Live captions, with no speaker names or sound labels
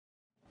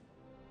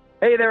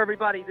Hey there,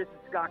 everybody. This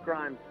is Scott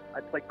Grimes.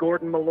 I play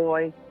Gordon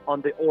Malloy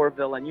on the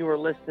Orville, and you are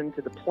listening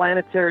to the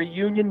Planetary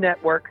Union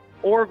Network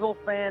Orville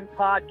Fan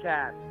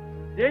Podcast.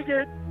 Dig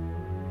it!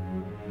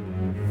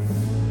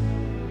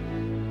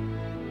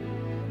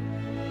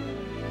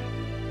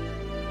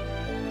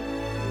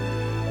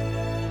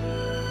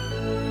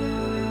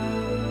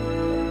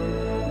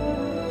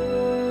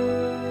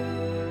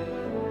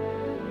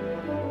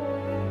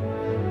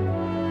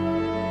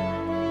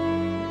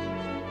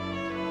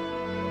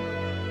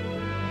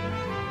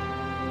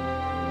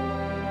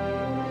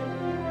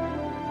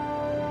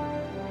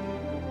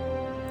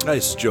 Hi,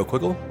 this is Joe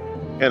Quiggle.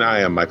 And I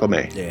am Michael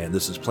May. And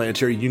this is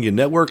Planetary Union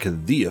Network,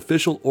 the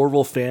official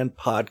Orville fan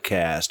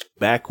podcast,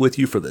 back with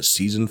you for the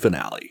season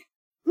finale.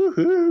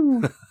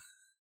 Woohoo!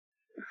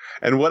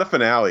 And what a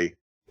finale,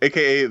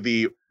 a.k.a.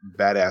 the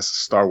badass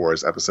Star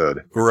Wars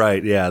episode.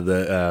 Right, yeah.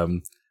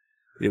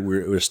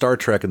 We're Star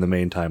Trek in the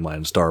main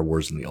timeline, Star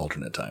Wars in the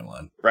alternate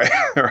timeline. Right,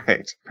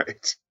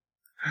 right.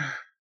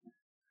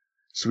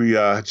 So we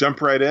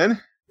jump right in?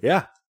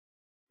 Yeah.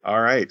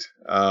 All right.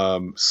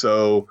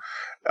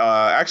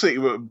 Actually,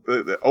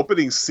 the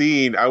opening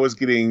scene, I was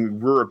getting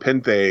Rura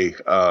Penthe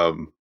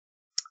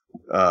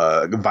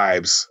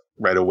vibes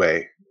right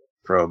away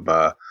from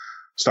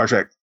Star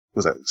Trek.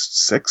 Was that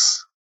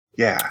 6?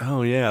 Yeah.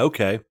 Oh yeah.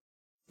 Okay.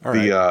 All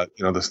right.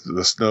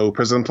 The snow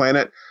prison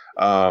planet.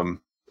 But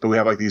we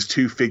have like these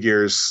two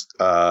figures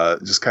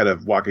just kind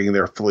of walking in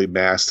there fully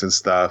masked and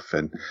stuff,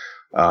 and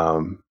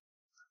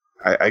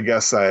I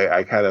guess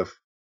I kind of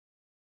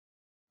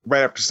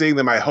right after seeing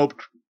them, I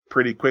hoped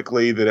pretty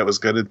quickly that it was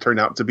going to turn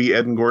out to be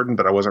Ed and Gordon,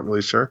 but I wasn't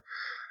really sure.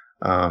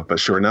 But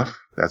sure enough,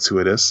 that's who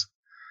it is.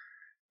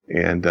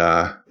 And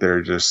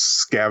they're just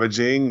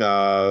scavenging,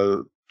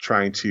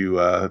 trying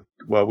to,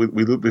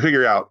 we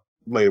figure out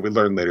later, we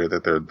learn later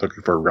that they're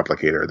looking for a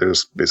replicator. They're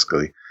just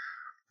basically,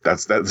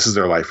 this is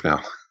their life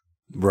now.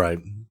 Right.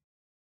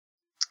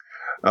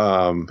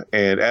 And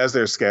as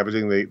they're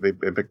scavenging, they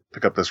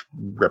pick up this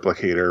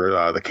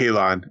replicator. The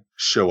Kaylon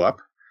show up.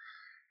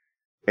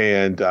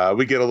 And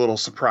we get a little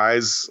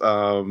surprise,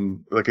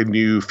 like a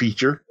new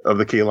feature of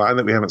the Kaylon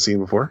that we haven't seen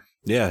before.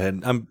 Yeah,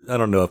 and I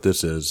don't know if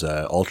this is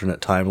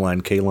alternate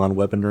timeline Kaylon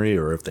weaponry,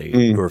 or if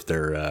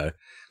their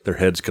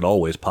heads could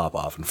always pop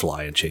off and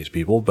fly and chase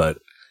people. But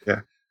yeah,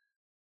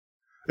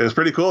 it was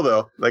pretty cool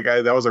though. Like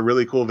that was a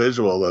really cool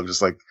visual of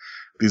just like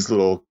these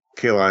little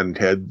Kaylon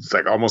heads,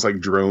 like almost like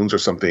drones or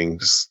something,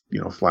 just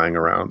flying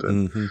around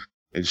and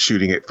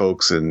shooting at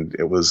folks, and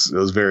it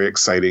was very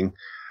exciting.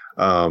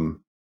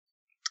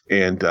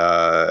 And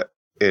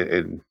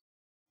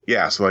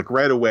yeah, so like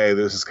right away,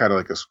 this is kind of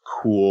like this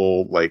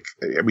cool, like,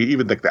 I mean,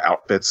 even like the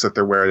outfits that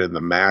they're wearing and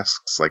the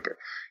masks, like,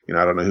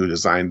 I don't know who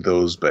designed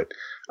those, but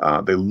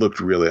they looked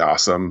really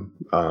awesome.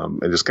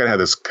 And just kind of had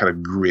this kind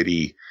of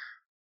gritty,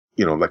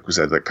 like we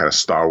said, like kind of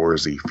Star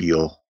Wars-y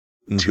feel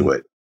to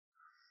it.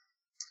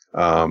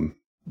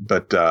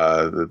 But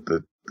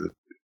the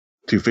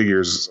two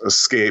figures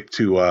escape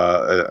to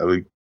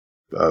a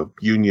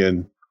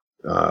Union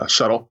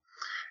shuttle.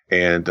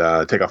 And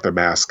take off their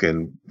mask,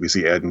 and we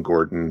see Ed and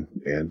Gordon,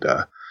 and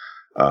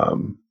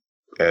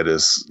Ed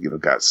has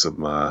got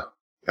some I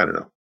don't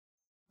know,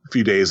 a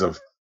few days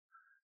of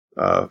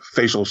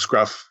facial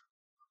scruff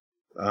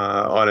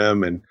on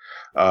him, and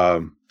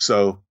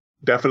so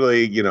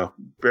definitely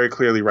very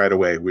clearly right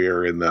away we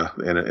are in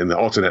the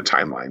alternate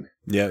timeline.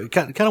 Yeah,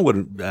 kind of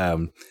wouldn't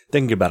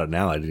thinking about it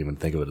now. I didn't even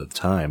think of it at the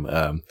time.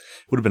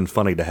 Would have been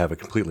funny to have a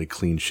completely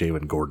clean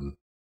shaven Gordon.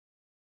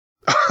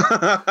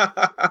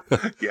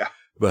 Yeah.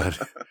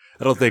 But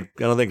I don't think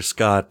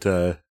Scott's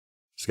going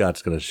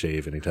to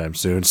shave anytime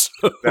soon. So.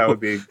 That would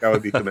be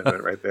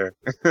commitment right there.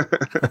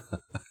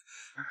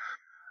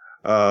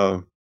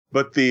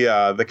 But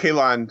the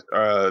Kaylon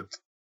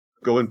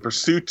go in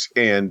pursuit,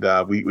 and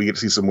we get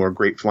to see some more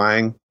great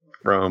flying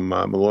from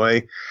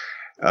Malloy.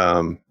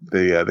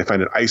 They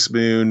find an ice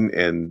moon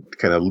and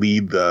kind of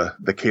lead the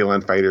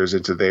Kaylon fighters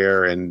into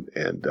there, and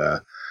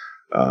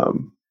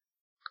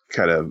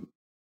kind of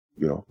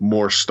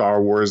more Star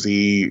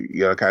Warsy,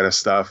 kind of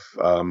stuff.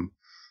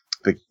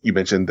 You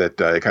mentioned that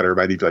it kind of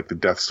reminded you of like the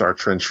Death Star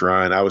trench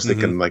run. I was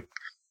thinking like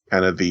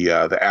kind of the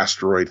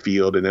asteroid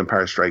field in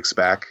Empire Strikes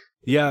Back.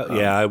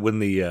 Yeah. When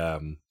the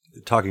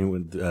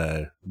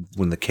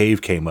when the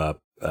cave came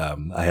up,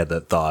 I had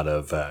that thought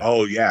of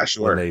oh yeah,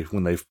 sure.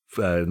 When they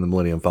in the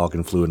Millennium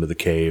Falcon flew into the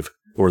cave,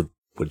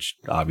 which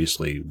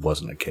obviously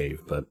wasn't a cave,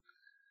 but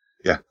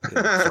yeah,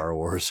 Star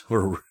Wars.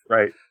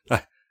 Right.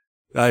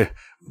 I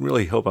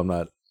really hope I'm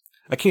not.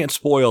 I can't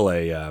spoil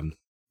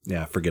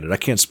forget it. I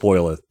can't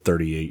spoil a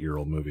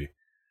 38-year-old movie.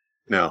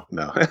 No.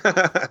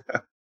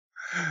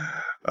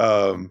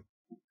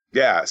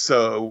 Yeah.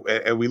 So,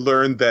 and we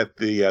learned that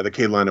the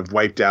Kaylon have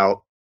wiped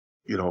out,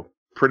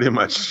 pretty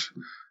much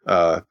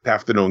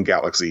half the known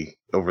galaxy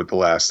over the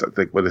last, I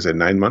think, what is it,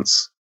 9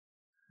 months?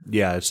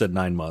 Yeah, it said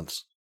 9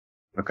 months.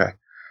 Okay.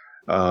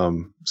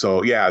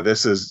 So yeah,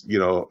 this is,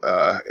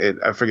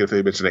 I forget if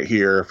they mentioned it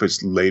here, if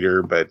it's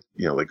later, but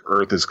like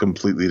Earth is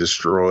completely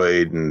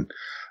destroyed, and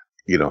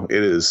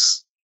it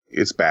is,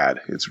 it's bad.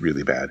 It's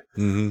really bad.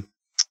 Mm-hmm.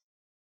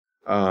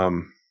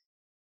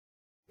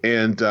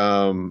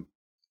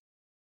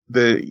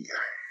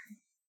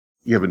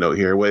 You have a note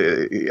here.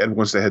 Ed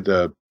wants to head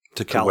to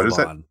Caliban. What is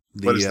that?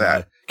 What is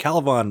that?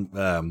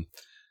 Caliban,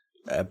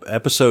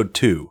 episode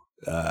 2,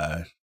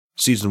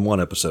 season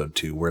 1, episode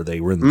 2, where they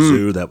were in the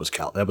zoo. That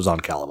was on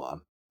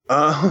Caliban.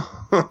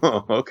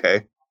 Oh,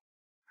 okay.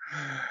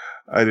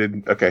 I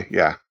didn't. Okay,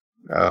 yeah.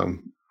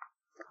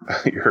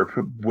 You're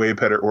a way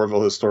better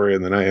Orville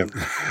historian than I am.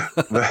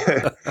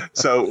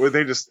 So were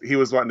he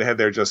was wanting to head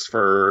there just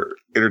for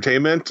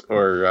entertainment,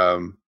 or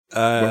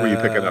what were you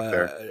picking up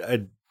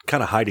there?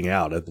 Kind of hiding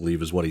out, I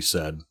believe, is what he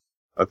said.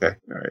 Okay,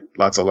 all right.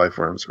 Lots of life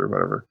forms or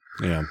whatever.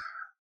 Yeah.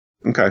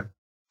 Okay.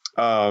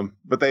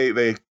 But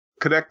they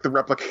connect the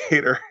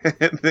replicator,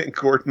 and then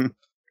Gordon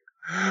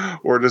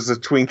orders a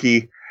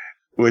Twinkie,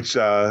 which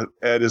Ed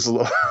is a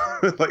little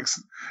like,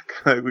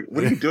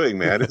 what are you doing,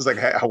 man? It's like,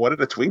 hey, I wanted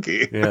a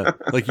Twinkie. Yeah,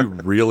 like you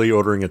really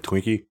ordering a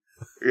Twinkie?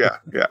 Yeah.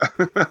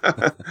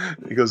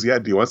 He goes, yeah,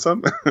 do you want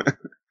some?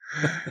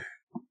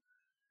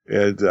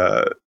 And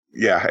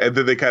yeah, and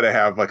then they kind of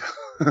have like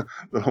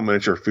little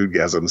miniature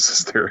foodgasms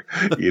as they're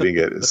eating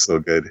it. It's so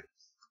good.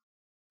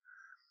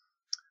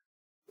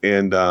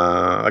 And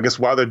I guess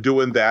while they're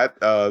doing that,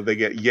 they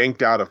get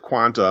yanked out of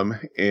Quantum,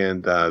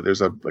 and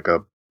there's a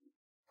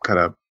kind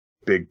of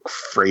big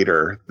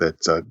freighter that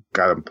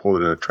got them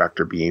pulled in a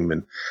tractor beam,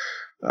 and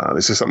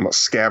they say something about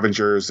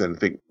scavengers, and I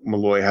think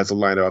Malloy has a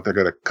line about they're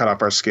going to cut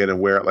off our skin and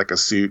wear it like a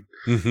suit.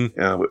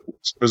 Mm-hmm. It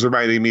was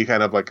reminding me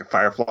kind of like a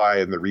Firefly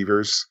and the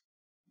Reavers.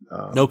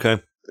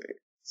 Okay.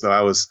 So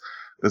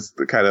that's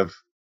the kind of,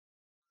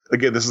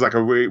 again, this is like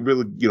a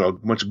really,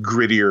 much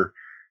grittier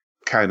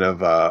kind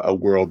of a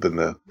world than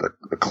the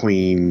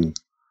clean,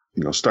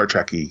 Star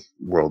Trek-y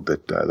world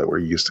that we're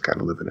used to kind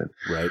of living in.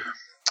 Right.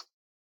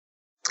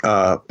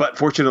 But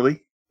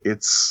fortunately,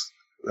 it's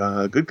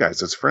good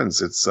guys. It's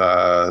friends. It's,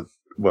 I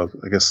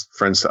guess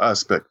friends to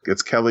us, but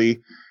it's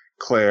Kelly,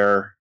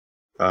 Claire,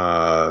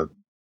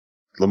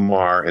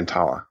 Lamar, and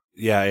Tala.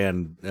 Yeah,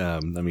 and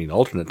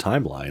alternate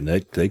timeline.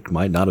 They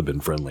might not have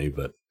been friendly,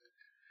 but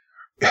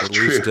at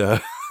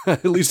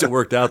least it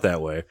worked out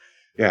that way.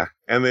 Yeah,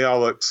 and they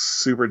all look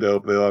super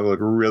dope. They all look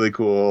really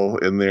cool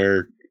in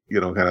their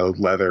kind of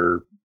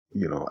leather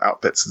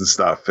outfits and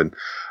stuff. And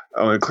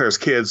Claire's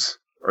kids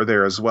are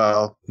there as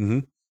well.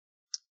 Mm-hmm.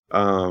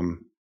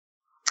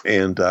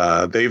 And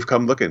they've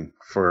come looking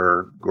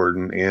for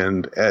Gordon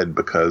and Ed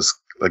because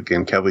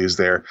again Kelly is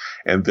there,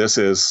 and this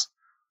is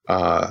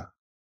the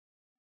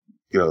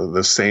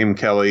same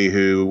Kelly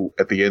who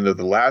at the end of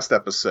the last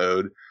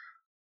episode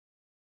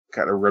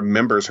kind of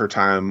remembers her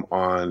time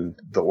on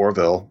the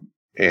Orville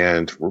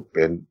and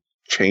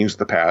changed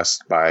the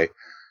past by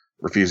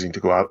refusing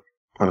to go out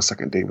on a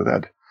second date with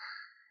Ed.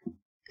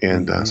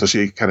 And so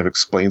she kind of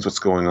explains what's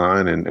going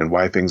on and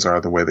why things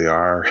are the way they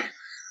are.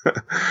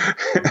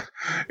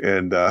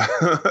 And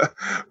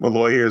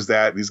Malloy hears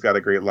that, and he's got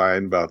a great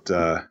line about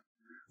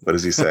what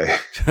does he say?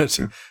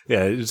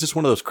 Yeah, is this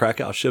one of those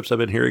Krakow ships I've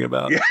been hearing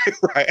about? Yeah,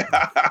 right.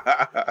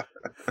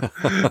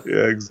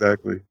 Yeah,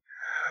 exactly.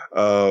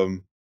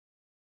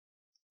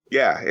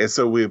 Yeah, and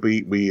so we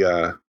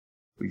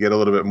get a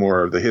little bit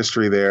more of the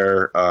history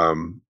there.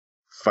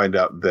 Find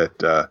out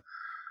that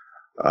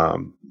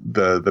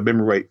the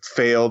memory weight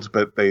failed,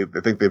 but they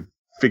think they've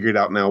figured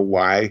out now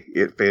why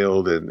it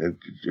failed, and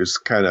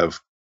just kind of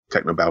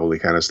technobabbly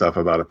kind of stuff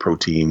about a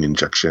protein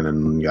injection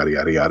and yada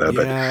yada yada. Yeah,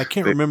 but I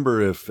can't remember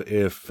if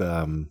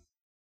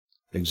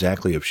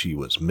exactly if she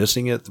was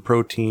missing it, the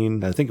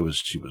protein. I think it was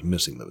she was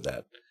missing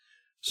that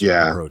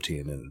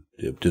protein, and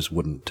it just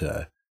wouldn't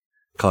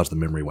cause the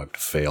memory wipe to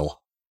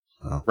fail.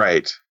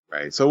 Right.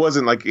 So it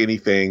wasn't like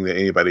anything that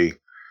anybody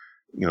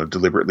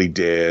deliberately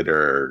did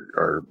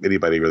or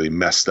anybody really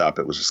messed up.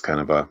 It was just kind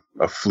of a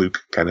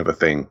fluke kind of a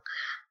thing.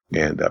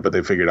 And but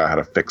they figured out how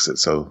to fix it.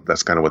 So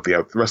that's kind of what the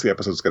rest of the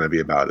episode is going to be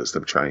about, is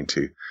them trying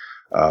to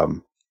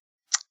kind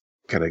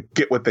of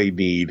get what they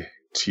need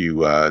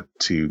to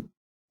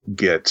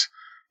get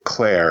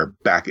Claire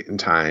back in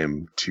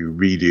time to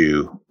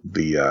redo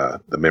the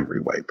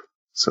memory wipe,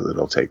 so that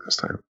it'll take this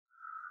time.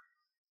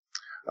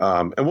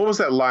 And what was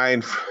that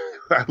line?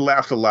 I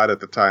laughed a lot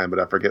at the time, but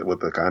I forget what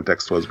the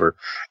context was, where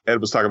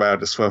Ed was talking about how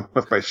to swim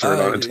with my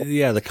shirt on.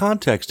 Yeah, the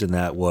context in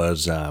that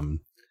was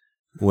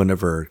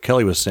whenever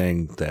Kelly was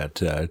saying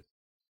that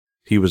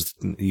he was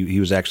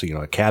actually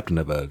a captain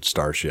of a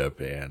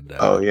starship, and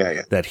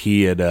that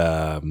he had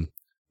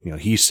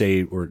he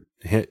saved,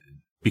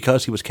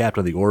 because he was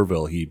captain of the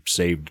Orville, he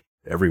saved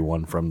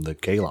everyone from the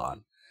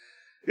Kaylon.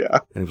 Yeah,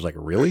 and he was like,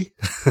 really?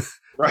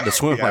 I had to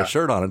swim with my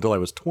shirt on until I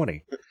was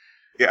 20.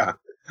 Yeah.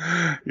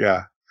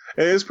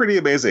 And it's pretty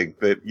amazing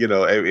that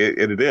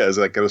it is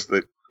like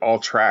that all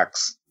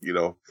tracks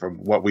from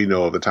what we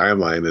know of the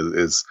timeline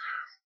is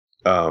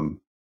them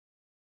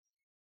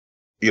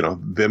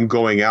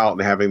going out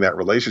and having that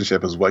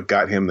relationship is what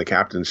got him the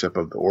captainship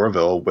of the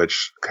Orville,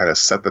 which kind of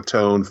set the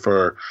tone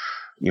for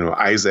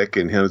Isaac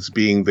and him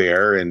being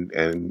there and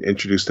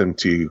introduced him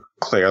to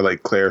Claire.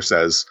 Like Claire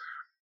says,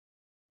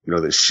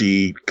 that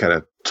she kind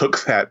of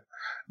took that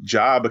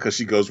job because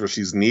she goes where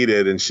she's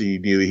needed, and she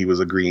knew that he was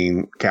a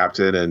green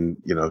captain and,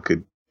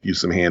 could use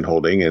some hand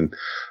holding. And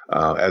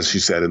as she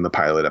said in the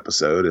pilot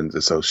episode,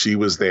 and so she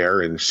was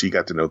there and she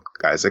got to know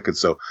Isaac. And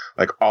so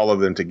like all of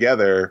them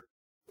together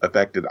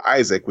affected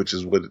Isaac, which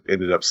is what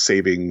ended up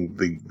saving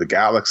the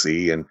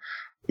galaxy. And,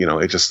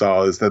 it just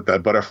all is that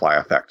butterfly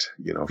effect,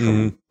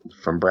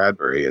 from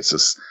Bradbury. It's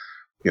just,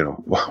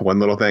 one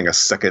little thing, a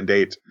second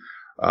date,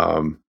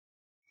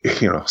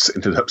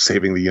 ended up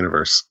saving the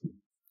universe.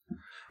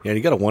 Yeah,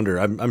 you got to wonder.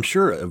 I'm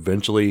sure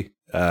eventually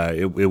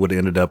it would have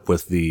ended up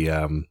with the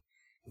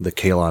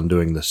Kaylon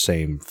doing the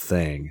same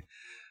thing,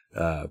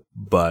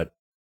 but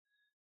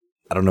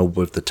I don't know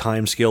if the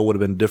time scale would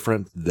have been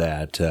different.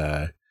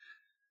 That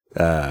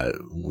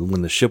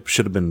when the ship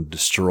should have been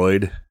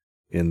destroyed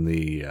in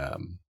the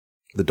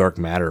dark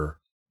matter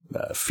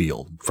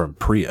field from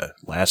Priya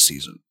last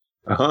season.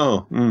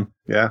 Oh,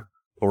 yeah.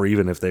 Or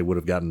even if they would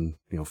have gotten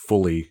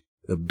fully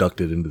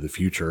abducted into the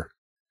future.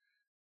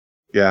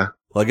 Yeah.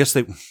 Well, I guess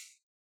it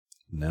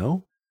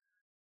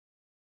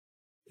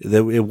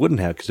wouldn't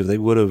have, because if they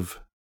would have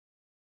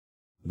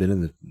been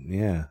in the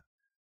yeah.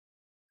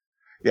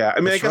 I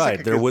mean, that's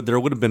right. There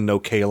would have been no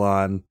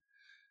Kaylon.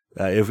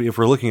 If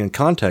we're looking in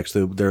context,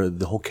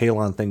 the whole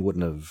Kaylon thing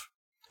wouldn't have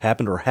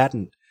happened, or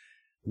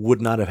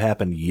would not have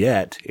happened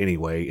yet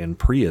anyway in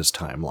Priya's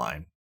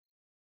timeline,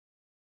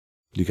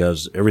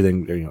 because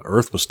everything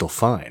Earth was still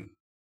fine.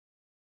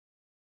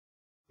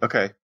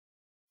 Okay.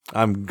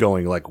 I'm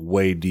going like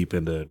way deep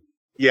into.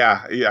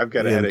 Yeah, I've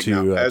got a headache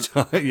now.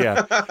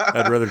 Yeah,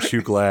 I'd rather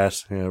chew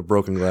glass,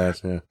 broken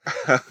glass. Yeah,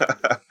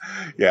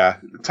 yeah.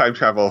 Time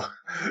travel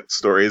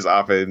stories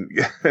often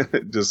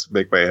just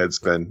make my head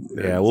spin.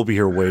 Yeah, we'll be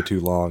here way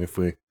too long if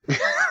we.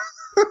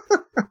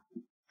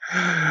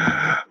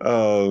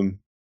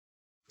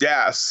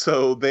 Yeah,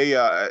 so they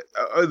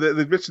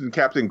mentioned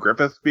Captain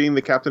Griffith being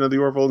the captain of the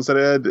Orville instead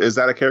of Ed. Is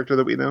that a character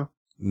that we know?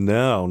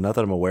 No, not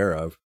that I'm aware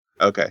of.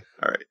 Okay,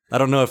 all right. I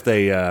don't know if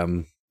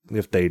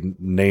they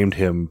named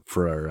him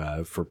for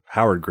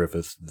Howard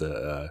Griffith.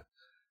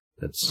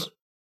 That's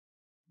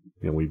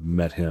we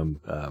met him.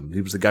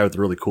 He was the guy with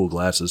the really cool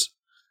glasses.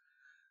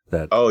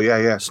 That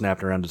yeah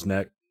snapped around his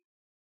neck.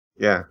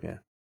 Yeah. I'm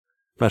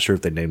not sure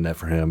if they named that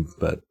for him,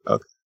 but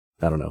okay.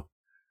 I don't know.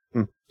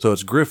 So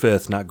it's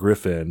Griffith, not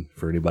Griffin,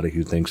 for anybody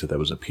who thinks that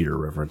was a Peter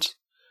reference.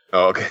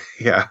 Oh, okay.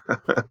 Yeah.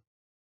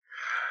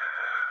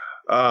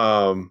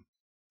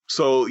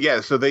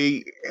 So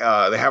they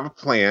have a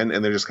plan,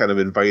 and they're just kind of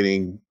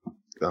inviting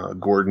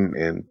Gordon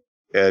and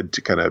Ed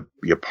to kind of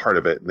be a part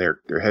of it. And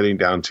they're heading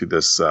down to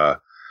this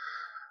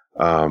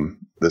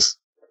this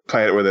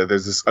planet where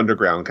there's this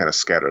underground kind of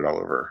scattered all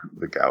over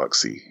the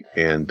galaxy.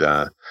 And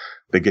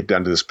they get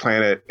down to this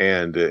planet,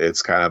 and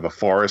it's kind of a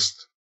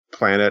forest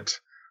planet.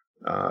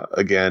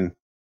 Again,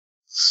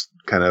 it's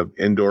kind of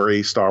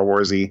indoor-y, Star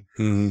Wars-y.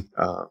 Mm-hmm.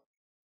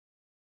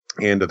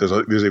 And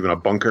there's even a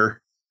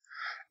bunker.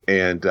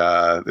 And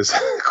this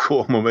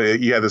cool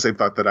moment, you had the same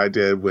thought that I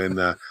did when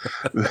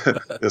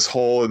this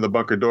hole in the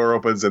bunker door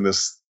opens and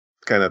this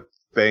kind of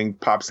thing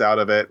pops out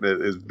of it.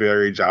 It is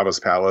very Jabba's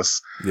palace.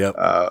 Yep.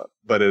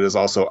 But it is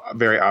also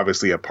very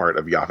obviously a part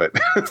of Yaphet.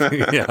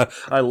 Yeah,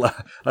 I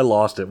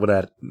lost it when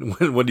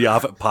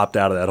Yaphet popped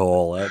out of that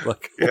hole. Oh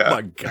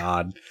my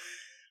God.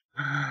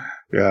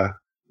 Yeah.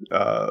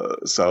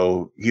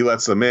 So he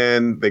lets them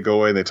in. They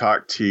go in. They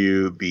talk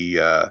to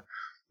the.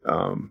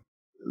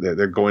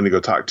 They're going to go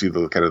talk to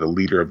the kind of the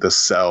leader of this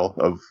cell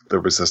of the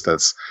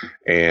resistance,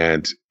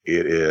 and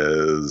it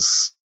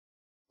is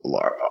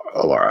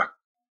Alara.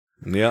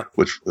 Yeah,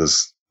 which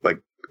was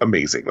like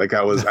amazing. Like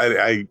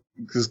I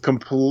just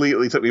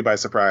completely took me by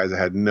surprise. I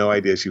had no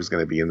idea she was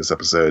going to be in this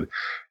episode.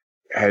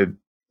 I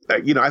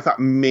thought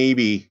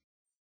maybe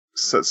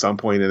at some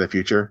point in the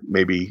future,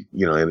 maybe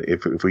and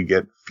if we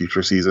get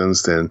future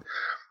seasons, then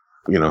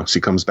she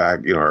comes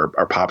back,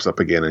 or pops up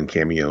again in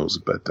cameos,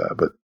 but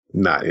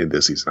not in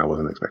this season. I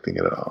wasn't expecting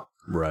it at all.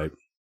 Right.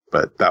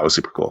 But that was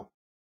super cool.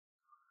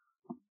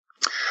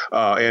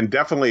 And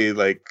definitely you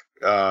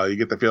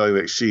get the feeling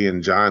that she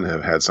and John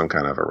have had some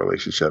kind of a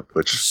relationship,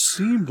 which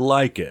seemed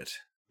like it.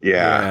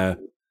 Yeah.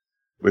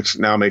 Which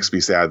now makes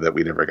me sad that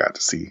we never got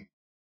to see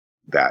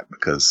that,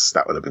 because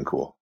that would have been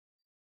cool.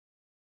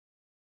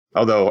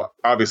 Although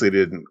obviously it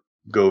didn't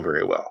go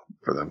very well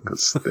for them,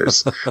 because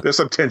there's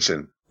some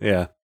tension.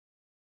 Yeah.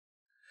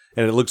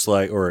 And it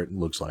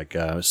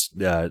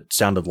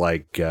sounded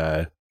like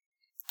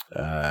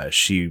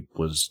she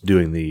was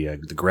doing the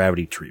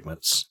gravity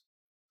treatments.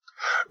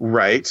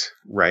 Right.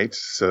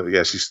 So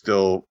yeah, she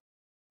still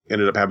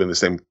ended up having the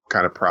same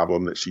kind of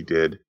problem that she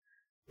did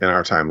in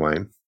our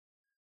timeline,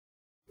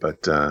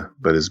 but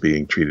is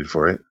being treated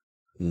for it.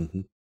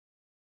 Mm-hmm.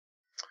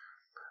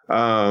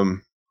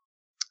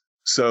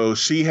 So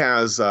she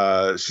has,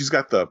 she's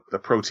got the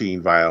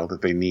protein vial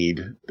that they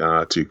need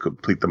to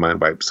complete the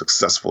mind wipe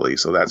successfully.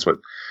 So that's what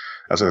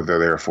they're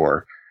there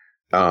for.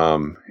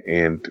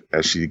 And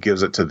as she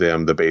gives it to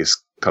them, the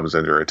base comes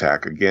under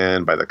attack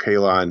again by the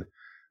Kaylon.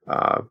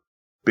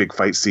 Big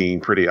fight scene,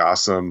 pretty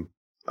awesome.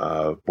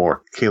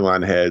 more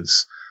Kaylon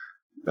heads.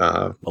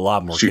 A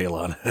lot more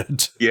Kaylon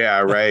heads. Yeah,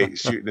 right.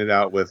 Shooting it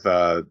out with,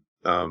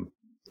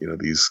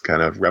 these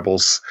kind of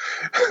rebels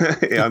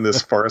on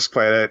this forest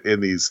planet in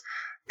these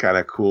kind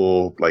of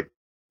cool, like,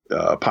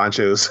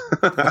 ponchos.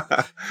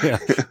 Yeah.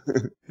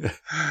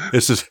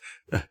 This is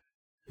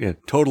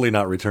totally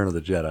not Return of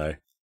the Jedi.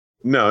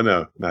 No,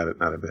 not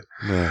a bit.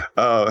 No.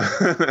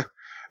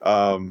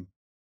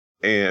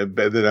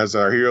 But then as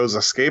our heroes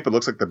escape, it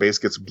looks like the base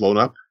gets blown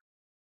up.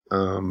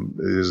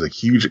 There's a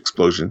huge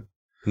explosion.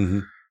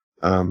 Mm-hmm.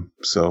 I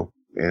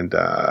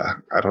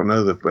don't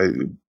know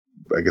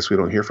I guess we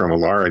don't hear from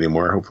Alara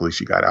anymore. Hopefully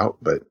she got out,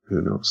 but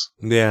who knows?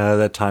 Yeah,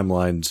 that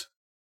timeline's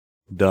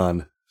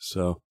done.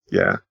 So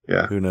yeah.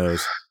 Who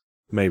knows?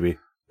 Maybe,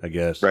 I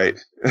guess. Right.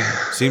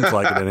 Seems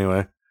like it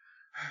anyway.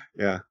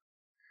 Yeah.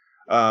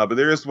 But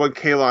there is one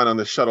Kaylon on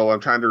the shuttle. I'm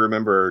trying to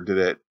remember.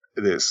 Did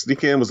it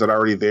sneak in? Was it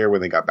already there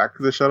when they got back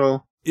to the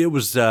shuttle? It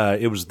was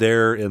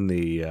there in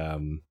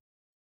the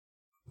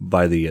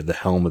by the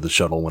helm of the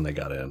shuttle when they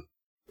got in.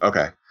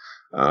 Okay.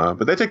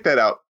 But they take that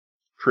out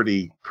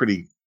pretty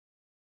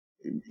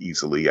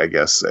easily, I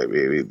guess. I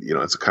mean,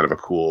 it's kind of a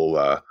cool.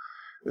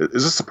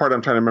 Is this the part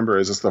I'm trying to remember?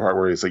 Is this the part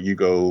where it's like you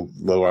go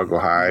low, I'll go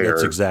high?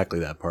 That's exactly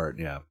that part.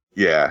 Yeah.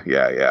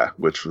 Yeah.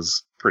 Which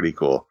was pretty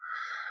cool.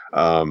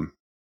 So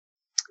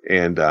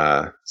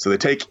they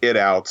take it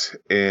out,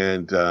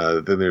 and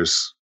then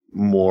there's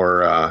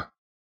more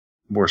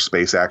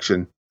space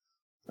action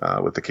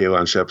with the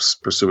Kaylon ships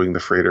pursuing the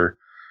freighter,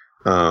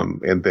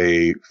 and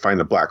they find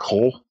a black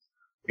hole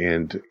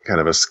and kind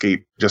of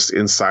escape just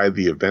inside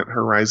the event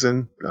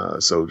horizon.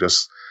 So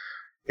just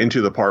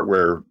into the part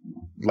where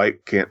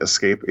light can't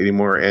escape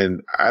anymore.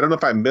 And I don't know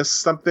if I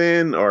missed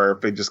something or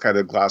if they just kind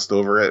of glossed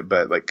over it,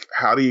 but like,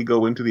 how do you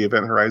go into the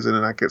event horizon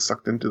and not get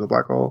sucked into the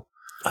black hole?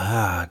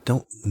 I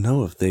don't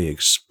know if they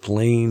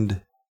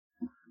explained.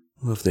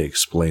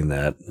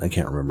 That. I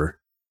can't remember.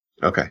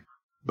 Okay,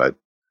 but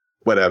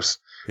whatevs.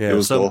 Yeah,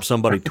 cool.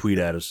 Somebody tweet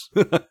at us.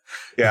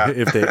 Yeah,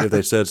 if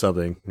they said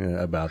something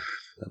about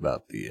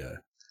the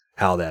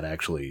how that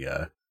actually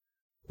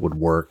would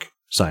work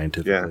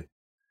scientifically.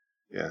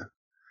 Yeah.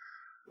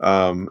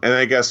 And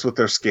I guess with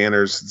their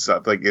scanners and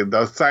stuff, like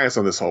the science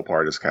on this whole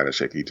part is kind of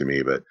shaky to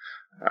me, but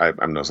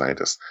I'm no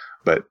scientist.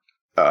 But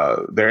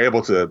they're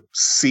able to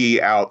see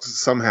out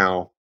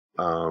somehow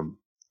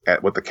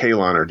at what the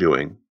Kaylon are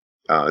doing.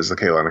 As the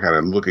Kaylon are kind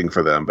of looking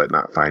for them, but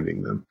not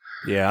finding them.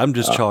 Yeah, I'm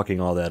just chalking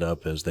all that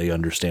up as they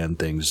understand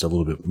things a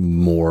little bit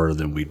more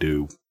than we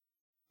do.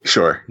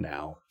 Sure.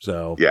 Now,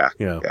 so yeah,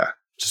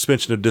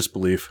 suspension of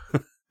disbelief.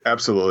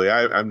 Absolutely.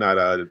 I'm not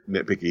a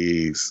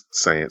nitpicky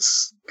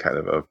science kind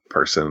of a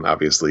person,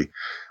 obviously.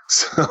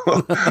 So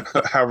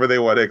however they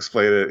want to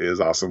explain it is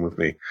awesome with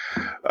me.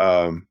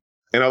 And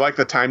I like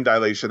the time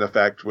dilation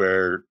effect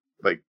where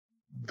like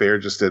they're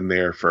just in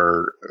there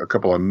for a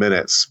couple of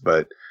minutes,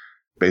 but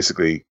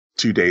basically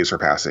 2 days are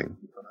passing.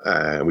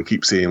 We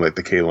keep seeing like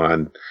the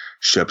Kaylon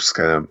ships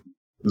kind of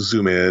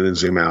zoom in and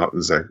zoom out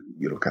as they're,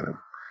 kind of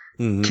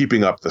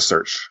keeping up the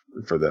search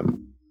for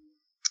them.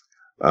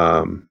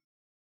 And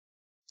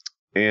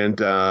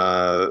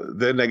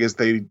then I guess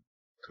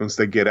once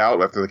they get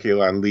out after the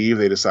Kaylon leave,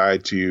 they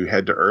decide to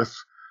head to Earth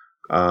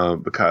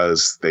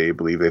because they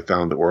believe they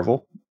found the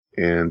Orville,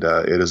 and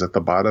it is at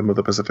the bottom of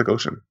the Pacific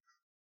Ocean.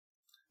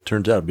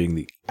 Turns out being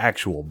the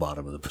actual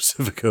bottom of the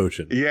Pacific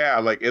Ocean. Yeah,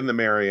 like in the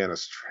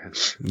Marianas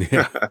Trench.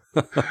 Yeah.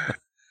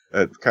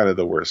 That's kind of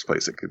the worst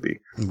place it could be.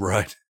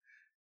 Right.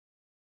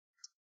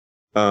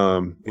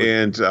 Go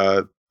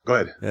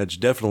ahead. It's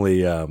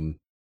definitely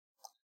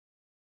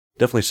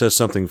says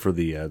something for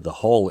the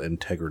hull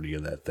integrity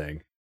of that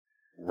thing.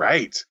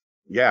 Right.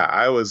 Yeah,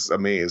 I was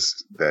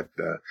amazed that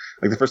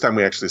like the first time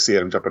we actually see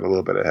it, I'm jumping a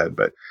little bit ahead,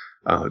 but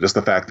just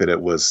the fact that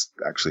it was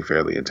actually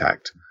fairly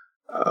intact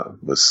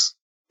was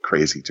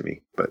crazy to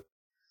me. But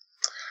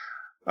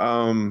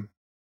in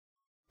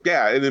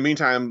the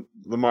meantime,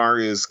 Lamar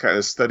is kind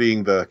of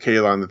studying the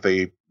Kaylon that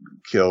they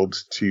killed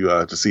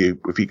to see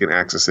if he can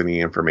access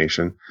any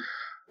information.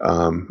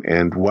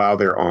 And while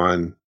they're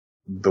on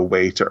the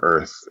way to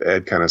Earth,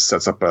 Ed kind of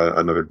sets up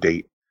another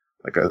date,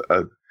 like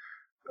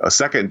a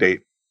second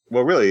date.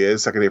 Well, really, it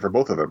is a second date for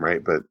both of them,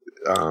 right? But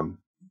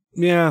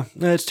yeah,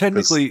 it's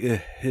technically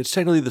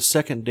the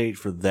second date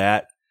for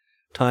that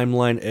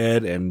timeline,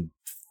 Ed, and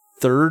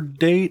third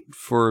date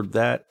for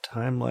that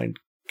timeline,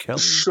 Kelly.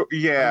 Sure,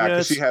 yeah,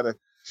 because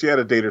she had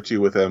a date or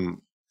two with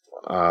him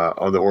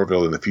on the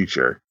Orville in the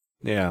future.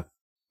 Yeah.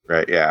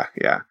 Right. Yeah.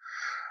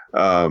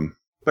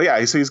 But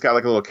yeah, so he's got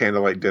like a little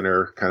candlelight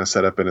dinner kind of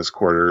set up in his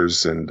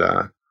quarters, and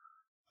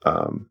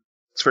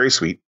it's very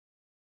sweet.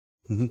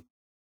 Mm-hmm.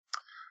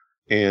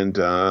 And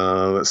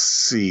let's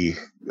see,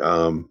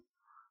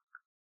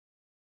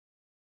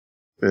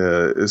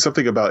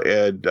 something about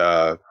Ed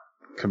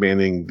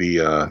commanding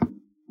the.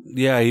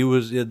 Yeah, he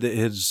was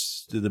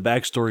the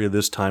backstory of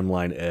this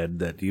timeline, Ed,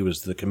 that he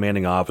was the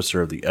commanding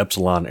officer of the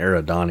Epsilon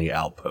Eridani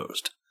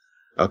outpost.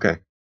 Okay.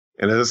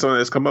 And is this something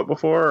that's come up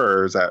before,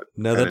 or is that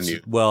no? That's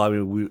new? Well, I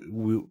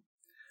mean,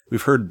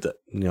 we've heard that,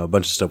 a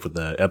bunch of stuff with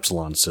the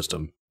Epsilon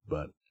system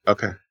but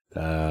okay.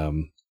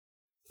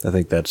 I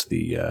think that's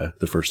the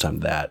first time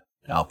that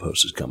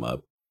outpost has come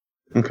up.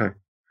 Okay.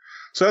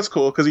 So that's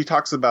cool because he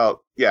talks about,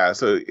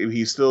 so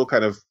he's still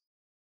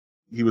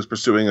he was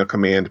pursuing a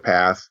command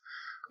path.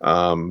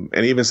 And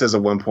he even says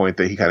at one point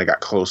that he kind of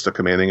got close to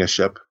commanding a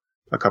ship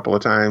a couple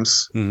of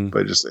times,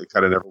 but it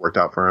kind of never worked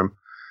out for him.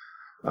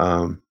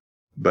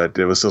 But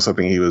it was still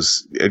something he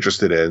was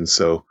interested in.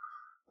 So,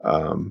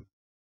 I'm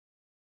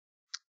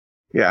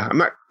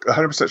not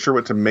 100% sure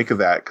what to make of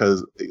that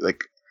because,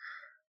 like,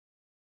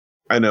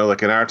 I know,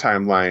 like in our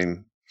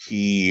timeline,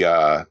 he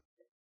kind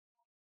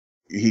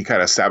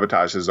of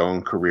sabotaged his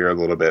own career a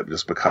little bit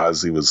just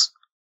because he was,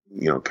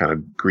 kind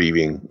of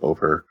grieving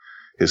over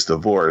his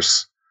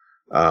divorce.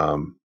 But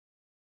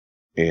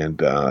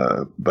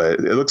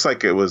it looks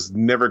like it was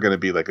never going to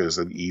be like it was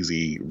an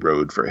easy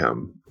road for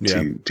him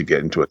to get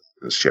into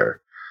this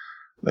chair.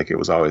 Like it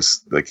was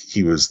always like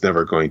he was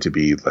never going to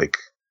be like,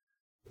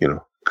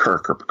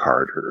 Kirk or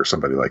Picard or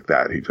somebody like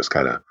that. He just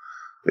kind of,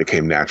 it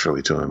came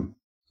naturally to him.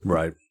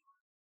 Right.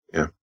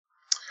 Yeah.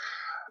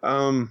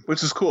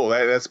 Which is cool.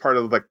 That's part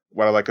of like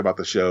what I like about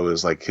the show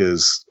is like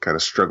his kind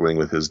of struggling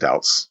with his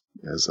doubts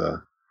as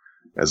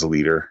a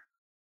leader.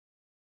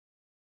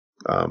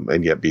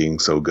 And yet being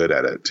so good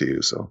at it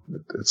too. So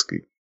it's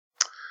good.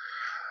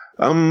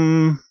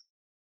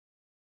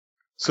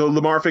 So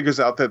Lamar figures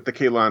out that the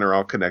Kaylon are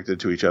all connected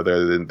to each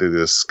other through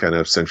this kind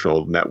of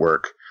central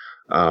network.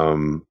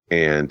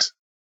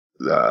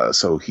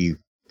 So he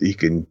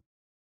can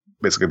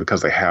basically,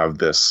 because they have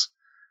this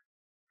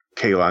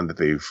Kaylon that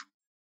they've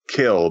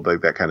killed,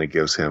 like that kind of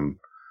gives him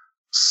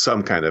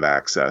some kind of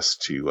access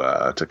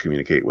to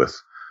communicate with,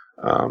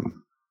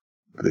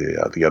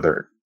 the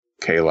other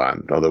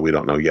Kaylon, although we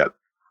don't know yet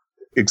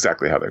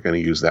exactly how they're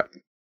going to use that.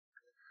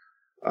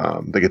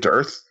 They get to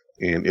Earth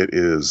and it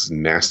is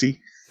nasty.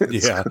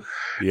 It's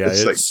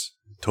like,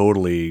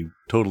 totally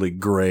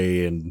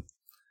gray and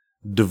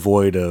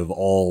devoid of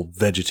all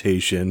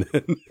vegetation.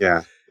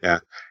 Yeah.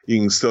 You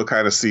can still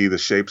kind of see the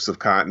shapes of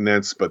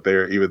continents, but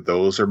even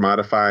those are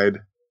modified.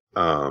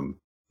 And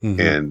we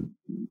can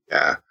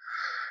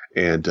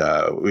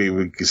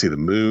see the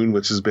moon,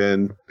 which has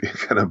been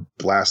kind of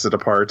blasted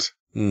apart.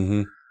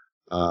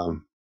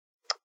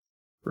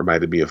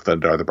 Reminded me of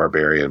Thundar the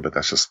Barbarian, but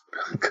that's just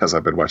because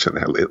I've been watching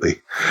that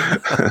lately.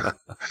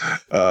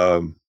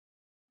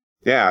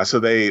 So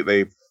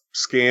they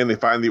scan, they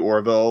find the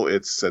Orville.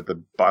 It's at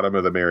the bottom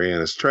of the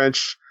Marianas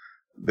Trench.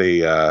 They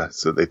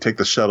take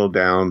the shuttle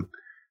down,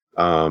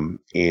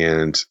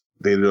 and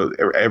they know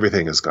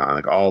everything is gone.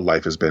 Like all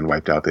life has been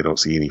wiped out. They don't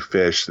see any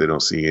fish. They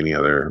don't see any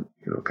other,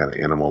 kind of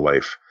animal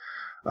life.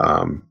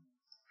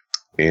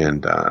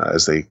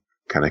 As they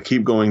kind of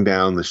keep going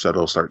down, the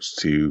shuttle starts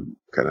to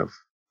kind of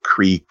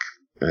creak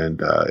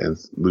and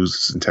lose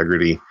its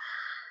integrity.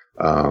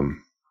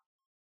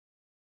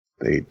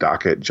 They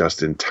dock it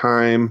just in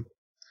time,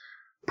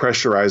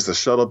 pressurize the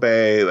shuttle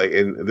bay.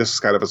 And this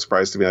is kind of a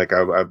surprise to me. Like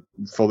I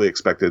fully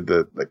expected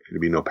that to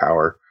be no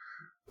power.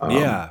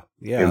 I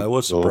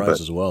was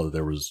surprised as well that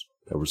there was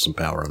some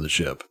power on the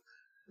ship.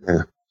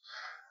 Yeah.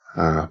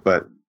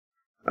 But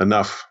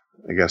enough,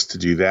 I guess, to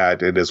do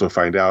that. And as we'll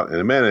find out in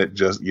a minute,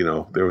 just,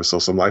 there was still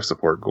some life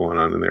support going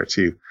on in there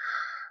too.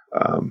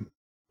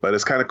 But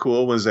it's kind of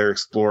cool when they're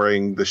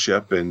exploring the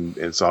ship and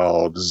it's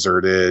all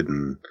deserted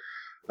and,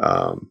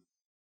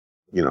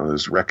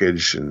 there's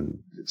wreckage and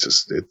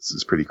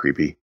it's pretty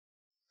creepy.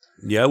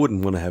 Yeah. I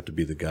wouldn't want to have to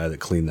be the guy that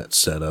cleaned that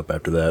set up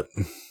after that.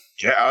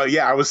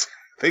 Yeah. I was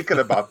thinking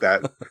about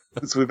that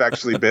since we've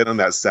actually been on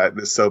that set and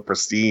it's so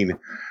pristine.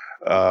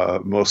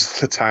 Most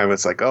of the time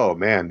it's like, oh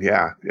man,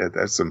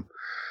 that's some,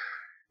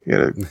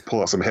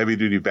 pull out some heavy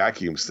duty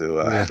vacuums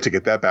to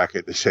get that back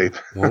into shape.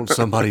 Won't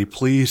somebody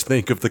please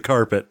think of the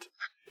carpet?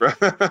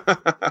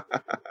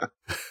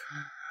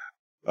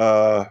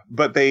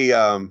 But they,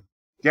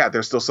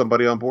 there's still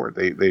somebody on board.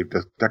 They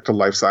detect a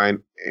life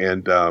sign,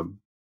 and I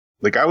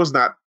was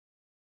not,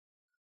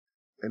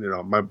 and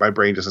my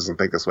brain just doesn't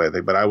think this way.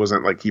 But I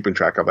wasn't keeping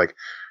track of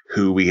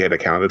who we had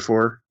accounted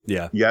for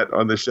yet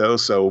on the show.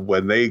 So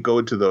when they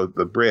go to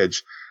the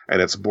bridge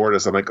and it's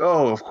Bortus, I'm like,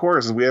 oh, of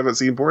course, we haven't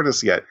seen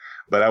Bortus yet.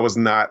 But I was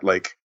not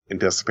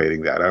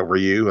anticipating that. Were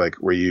you?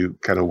 Were you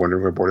kind of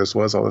wondering where Bortus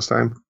was all this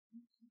time?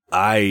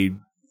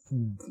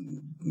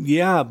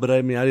 Yeah, but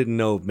I mean, I didn't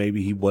know if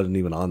maybe he wasn't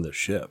even on the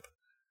ship.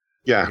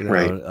 Yeah,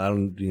 right. I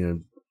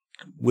don't,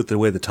 with the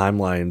way the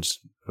timelines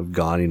have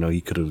gone,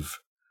 he could have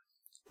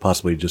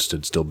possibly just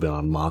had still been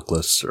on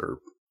Moclus or.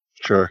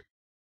 Sure.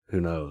 Who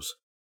knows?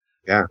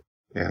 Yeah.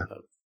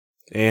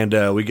 And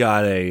we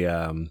got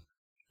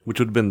which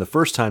would have been the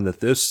first time that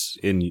this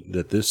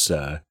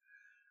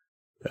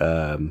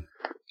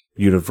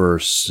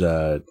universe,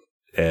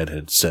 Ed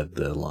had said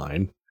the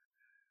line.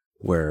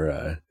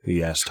 Where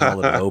he asked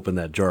Hala to open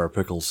that jar of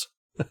pickles.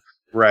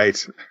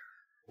 Right.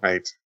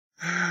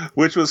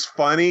 Which was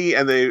funny,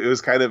 and it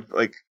was kind of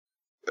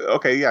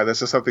okay, yeah,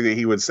 this is something that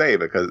he would say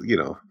because,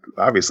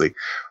 obviously.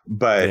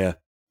 But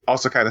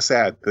also kind of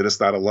sad that it's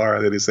not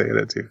Alara that he's saying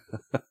it to.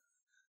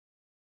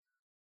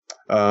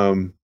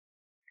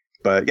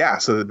 But yeah,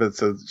 so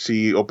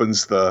she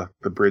opens the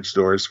bridge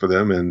doors for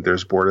them, and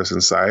there's Bortus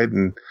inside,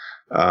 and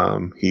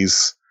he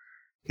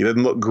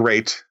doesn't look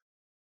great.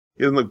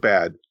 He doesn't look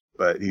bad,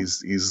 but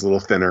he's a little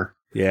thinner.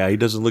 Yeah, he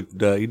doesn't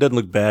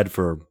look bad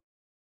for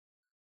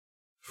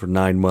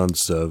 9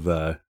 months of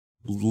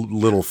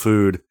little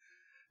food.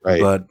 Right.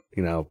 But,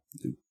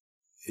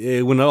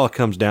 when it all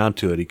comes down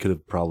to it, he could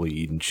have probably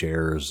eaten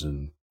chairs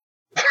and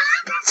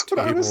that's what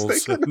I was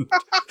thinking.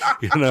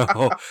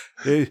 And,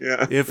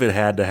 if it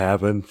had to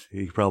happen,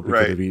 he probably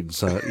could have eaten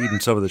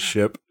some of the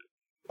ship.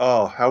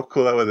 Oh, how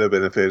cool that would have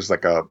been if there's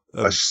like a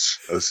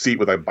seat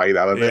with a bite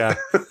out of it.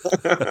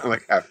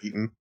 Like half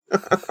eaten.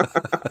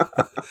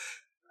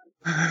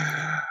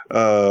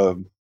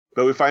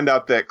 But we find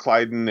out that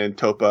Klyden and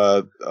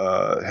Topa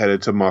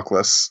headed to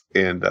Moklas,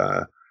 and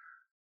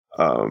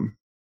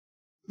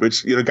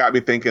which got me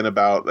thinking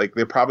about, like,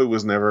 there probably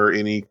was never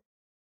any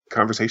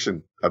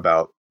conversation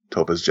about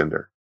Topa's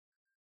gender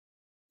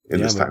in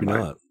this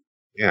timeline.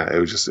 Yeah, it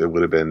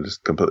would have been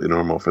just completely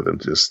normal for them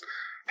to just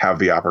have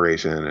the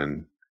operation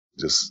and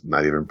just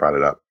not even brought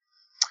it up.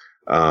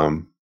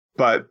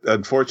 But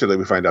unfortunately,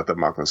 we find out that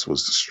Moklas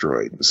was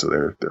destroyed, so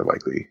they're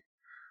likely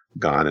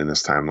gone in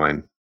this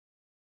timeline.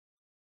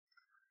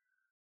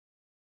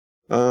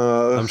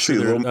 I'm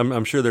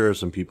sure there are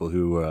some people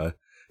who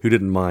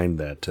didn't mind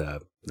that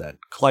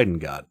Klyden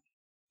got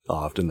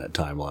off in that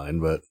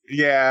timeline, but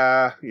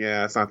yeah,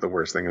 it's not the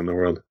worst thing in the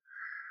world.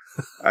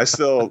 I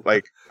still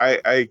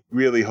I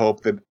really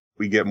hope that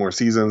we get more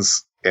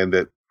seasons and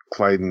that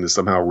Klyden is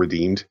somehow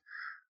redeemed.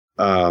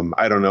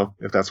 I don't know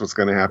if that's what's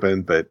going to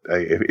happen, but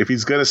if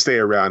he's going to stay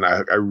around,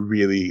 I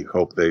really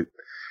hope that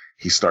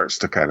he starts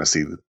to kind of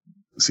see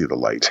the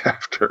light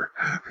after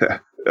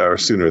or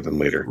sooner than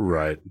later.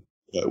 Right.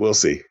 But we'll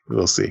see.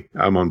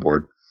 I'm on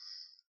board.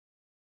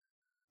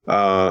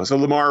 So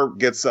Lamar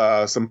gets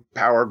some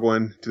power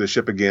going to the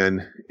ship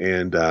again,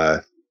 and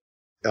there's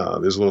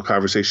a little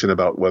conversation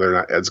about whether or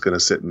not Ed's going to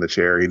sit in the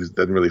chair. He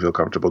doesn't really feel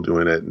comfortable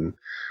doing it, and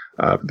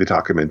they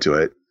talk him into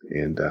it.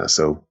 And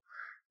so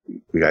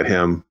we got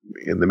him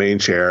in the main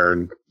chair,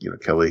 and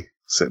Kelly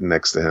sitting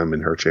next to him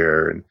in her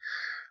chair, and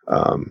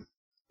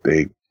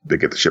they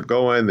get the ship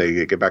going.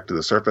 They get back to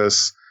the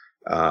surface.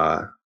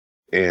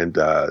 And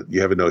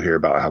you have a note here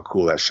about how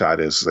cool that shot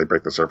is. So they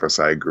break the surface.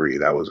 I agree.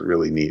 That was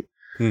really neat.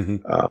 Mm-hmm.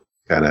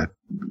 Kind of,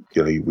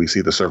 we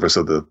see the surface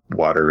of the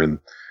water and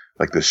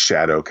like the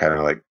shadow kind of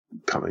like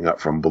coming up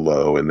from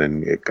below, and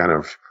then it kind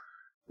of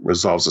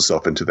resolves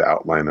itself into the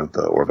outline of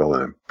the Orville,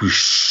 and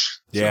whoosh.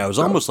 Yeah, it was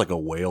almost like a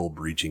whale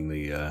breaching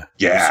the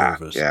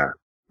surface. Yeah.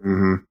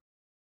 Mm-hmm.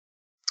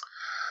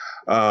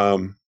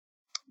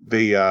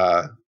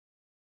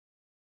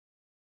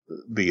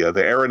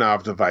 The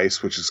Aeronov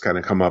device, which has kind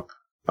of come up.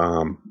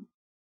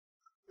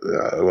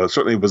 It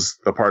certainly was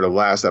a part of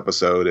last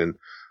episode, and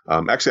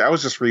actually I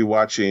was just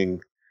rewatching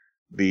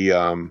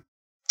the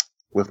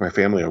with my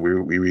family.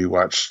 We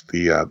rewatched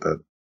the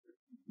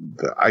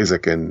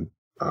Isaac and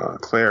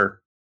Claire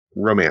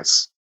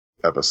romance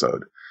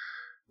episode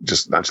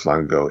just not too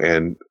long ago,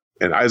 and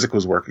Isaac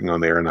was working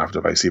on the Aeronov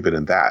device even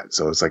in that,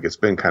 so it's like it's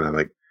been kind of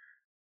like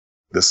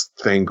this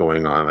thing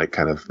going on, like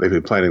kind of they've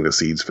been planting the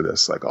seeds for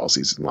this like all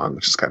season long,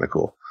 which is kind of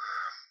cool.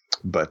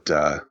 But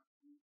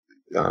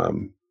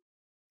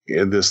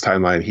in this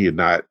timeline, he had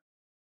not,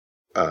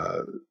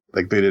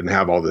 they didn't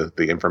have all the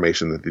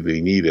information that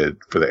they needed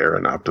for the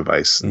Aeronov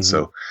device. And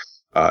so,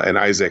 and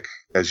Isaac,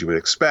 as you would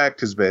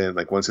expect, has been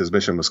once his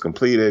mission was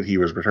completed, he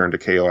was returned to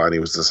Kaon, he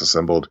was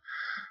disassembled.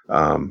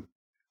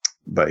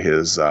 But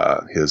his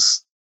that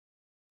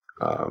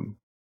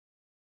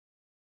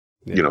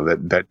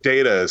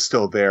data is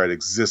still there. It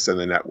exists in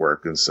the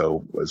network. And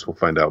so, as we'll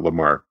find out,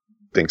 Lamar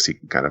thinks he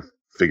can kind of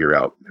figure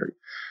out,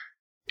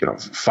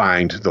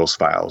 find those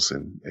files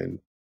and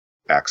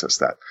access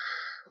that.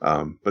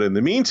 But in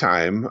the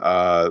meantime,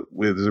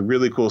 there's a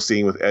really cool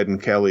scene with Ed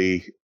and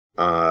Kelly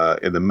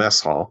in the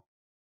mess hall,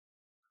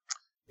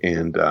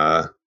 and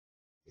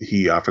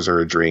he offers her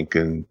a drink,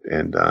 and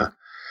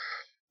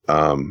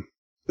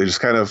they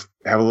just kind of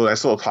have a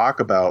nice little talk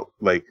about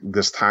like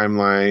this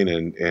timeline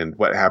and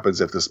what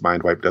happens if this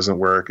mind wipe doesn't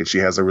work. And she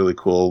has a really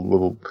cool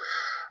little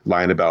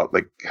line about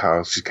like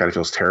how she kind of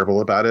feels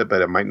terrible about it,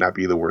 but it might not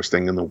be the worst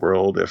thing in the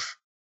world if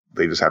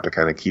they just have to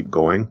kind of keep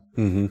going.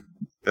 Mm-hmm.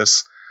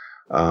 This,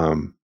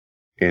 and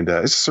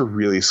it's just a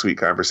really sweet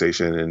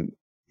conversation. And,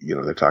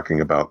 they're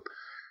talking about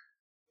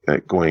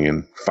going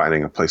and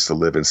finding a place to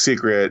live in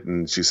secret.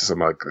 And she says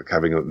something like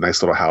having a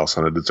nice little house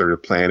on a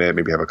deserted planet,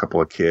 maybe have a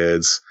couple of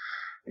kids.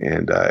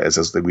 And it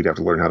says that we'd have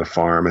to learn how to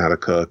farm and how to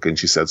cook. And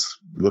she says,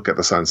 look at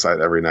the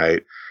sunset every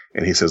night.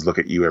 And he says, look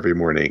at you every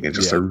morning. And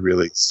just a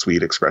really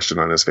sweet expression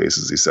on his face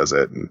as he says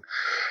it.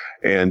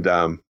 And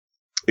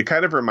it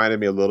kind of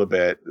reminded me a little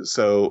bit.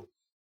 So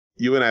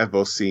you and I have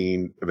both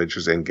seen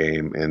Avengers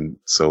Endgame. And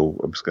so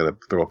I'm just going to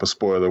throw up a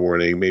spoiler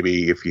warning.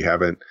 Maybe if you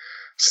haven't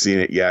seen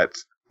it yet,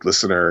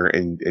 listener,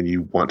 and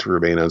you want to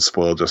remain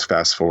unspoiled, just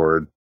fast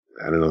forward,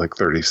 I don't know, like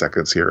 30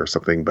 seconds here or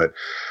something. But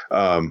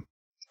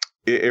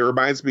it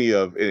reminds me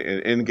of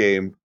in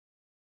Endgame,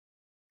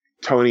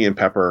 Tony and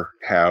Pepper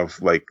have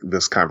like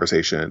this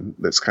conversation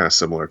that's kind of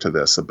similar to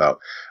this about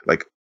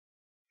like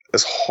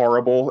as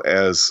horrible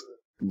as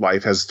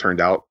life has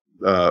turned out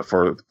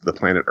for the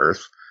planet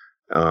Earth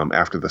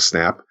after the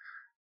snap.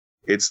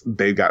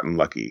 They've gotten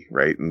lucky,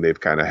 right? And they've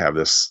kind of have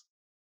this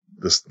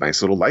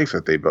nice little life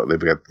that they've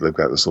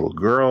got this little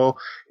girl,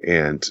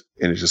 and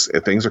it's just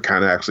things are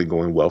kind of actually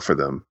going well for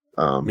them.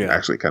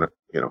 Actually kind of,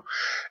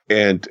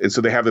 and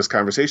so they have this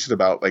conversation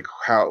about like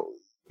how,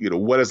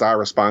 what is our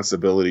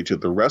responsibility to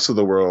the rest of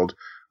the world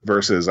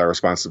versus our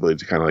responsibility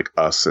to kind of like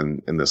us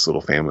and this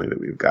little family that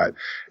we've got.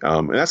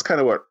 And that's kind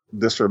of what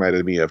this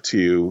reminded me of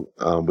too,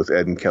 with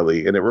Ed and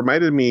Kelly. And it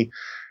reminded me,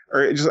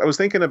 I was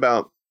thinking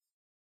about,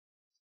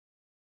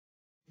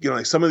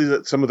 like some of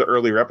the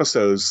earlier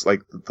episodes,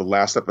 like the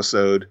last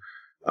episode,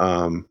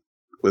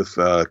 with,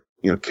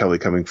 Kelly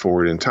coming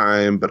forward in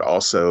time, but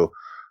also,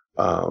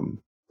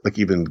 like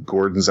even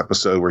Gordon's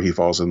episode where he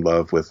falls in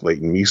love with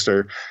Leighton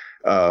Meester.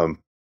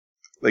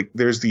 Like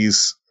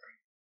there's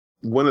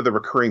one of the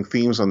recurring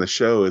themes on the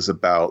show is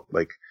about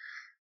like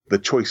the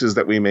choices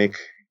that we make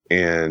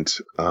and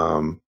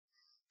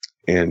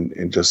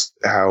just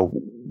how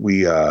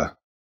we,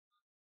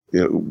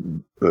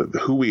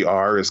 who we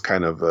are is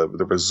kind of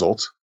the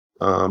result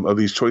of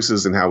these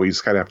choices, and how we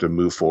just kind of have to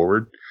move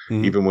forward,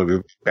 even when we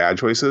have bad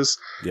choices,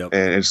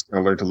 and just kind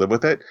of learn to live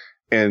with it.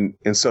 And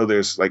so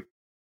there's like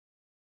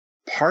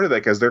part of that,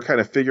 because they're kind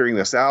of figuring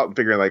this out and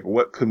figuring like,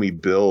 what can we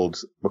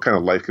build? What kind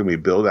of life can we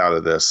build out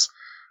of this?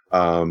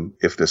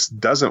 If this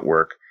doesn't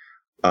work,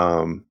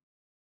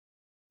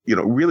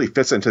 really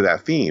fits into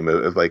that theme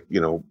of like,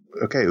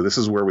 okay, this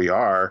is where we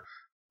are.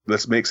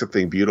 Let's make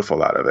something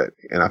beautiful out of it.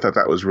 And I thought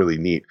that was really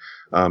neat.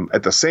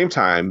 At the same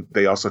time,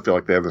 they also feel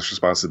like they have this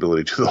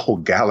responsibility to the whole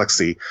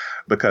galaxy,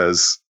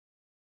 because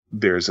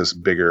there's this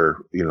bigger,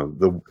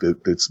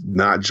 it's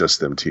not just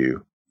them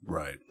two.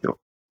 Right.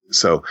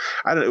 So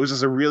I don't know. It was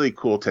just a really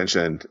cool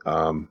tension.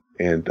 And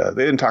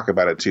they didn't talk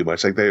about it too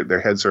much. Like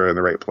their heads are in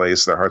the right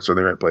place. Their hearts are in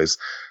the right place.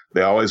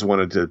 They always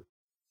wanted to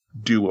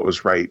do what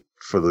was right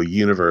for the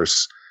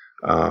universe.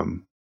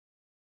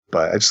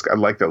 But I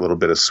like that little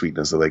bit of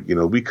sweetness of like,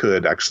 we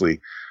could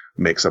actually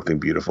make something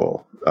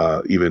beautiful,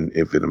 even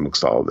if it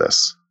amongst all of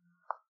this.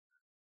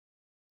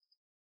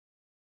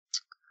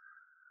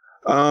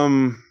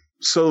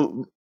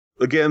 So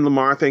again,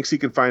 Lamar thinks he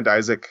can find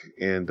Isaac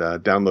and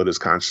download his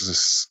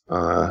consciousness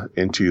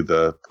into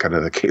the kind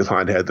of the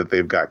Kaylon head that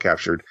they've got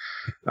captured.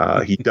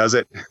 He does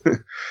it.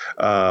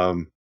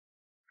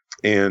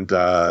 And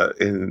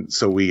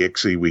so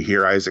we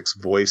hear Isaac's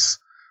voice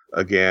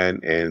again,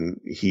 and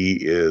he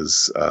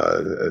is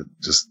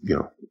just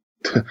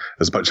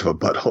as much of a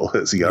butthole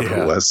as he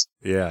ever was.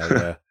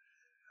 Yeah.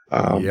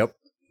 Yep.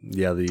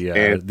 Yeah.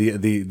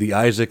 The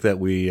Isaac that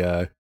we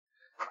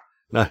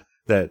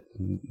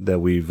that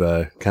we've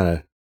kind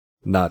of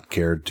not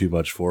cared too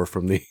much for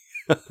from the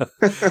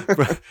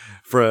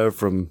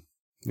from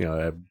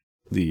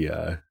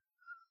the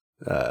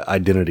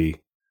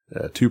Identity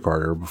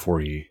two-parter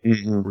before he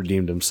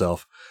redeemed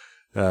himself.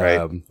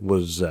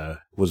 Was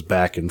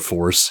back in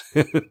force.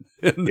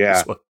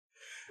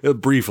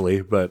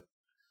 Briefly, but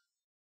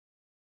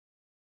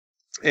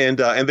and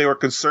they were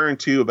concerned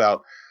too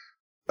about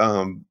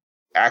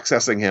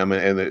accessing him,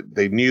 and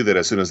they knew that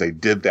as soon as they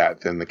did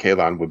that, then the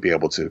Kaylon would be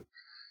able to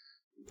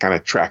kind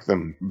of track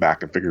them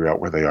back and figure out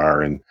where they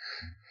are. And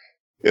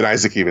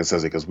Isaac even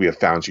says it, because we have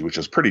found you, which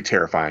is pretty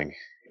terrifying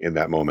in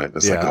that moment.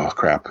 It's like, oh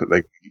crap,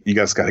 like you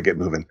guys got to get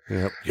moving.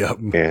 Yep.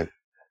 And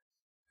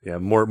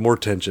more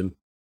tension.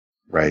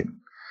 Right.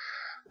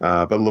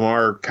 But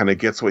Lamar kind of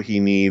gets what he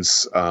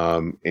needs,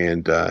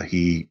 and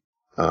he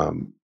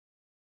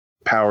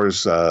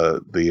powers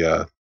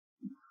the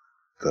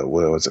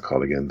what's it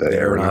called again? The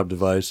Aeronob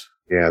device.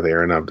 Yeah, the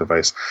Aeronob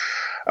device.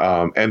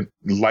 And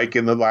like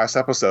in the last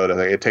episode, I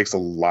think it takes a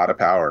lot of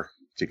power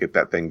to get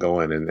that thing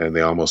going, and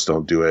they almost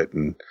don't do it.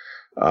 And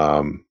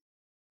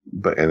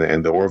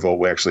the Orville,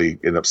 we actually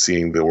end up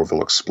seeing the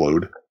Orville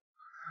explode.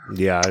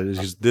 Yeah,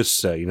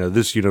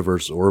 this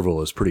universe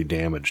Orville is pretty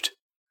damaged.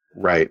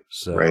 Right.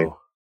 So. Right.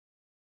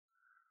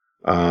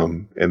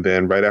 And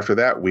then right after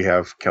that, we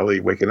have Kelly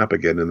waking up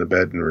again in the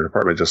bed in her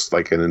apartment, just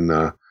like at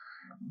the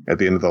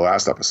end of the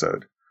last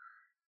episode.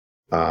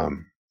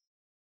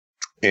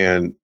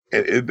 And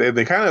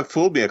they kind of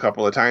fooled me a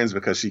couple of times,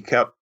 because she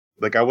kept,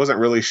 like, I wasn't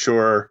really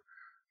sure,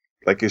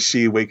 like, is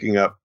she waking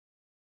up?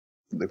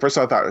 First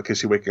I thought, okay, is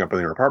she waking up in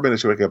her apartment?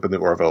 Is she waking up in the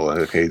Orville?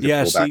 And okay,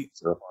 yeah, pull back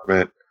to her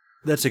apartment.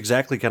 That's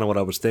exactly kind of what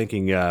I was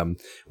thinking.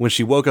 When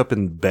she woke up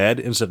in bed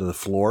instead of the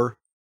floor,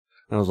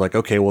 I was like,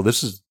 okay, well,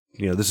 this is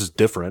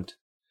different.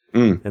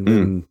 And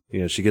then,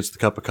 she gets the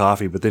cup of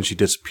coffee, but then she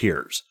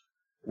disappears.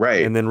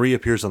 Right. And then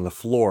reappears on the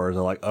floor.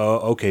 They're like, oh,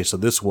 okay, so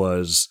this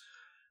was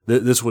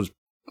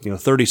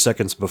 30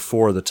 seconds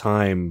before the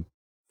time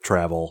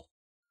travel.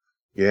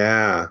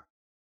 Yeah.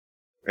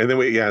 And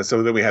then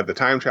so then we had the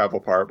time travel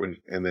part,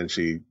 and then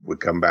she would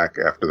come back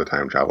after the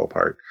time travel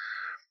part.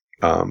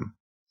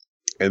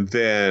 And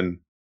then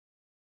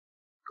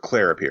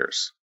Claire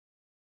appears.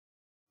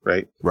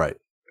 Right? Right.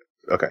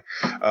 Okay.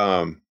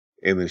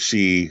 and then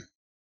she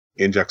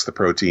injects the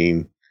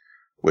protein,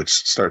 which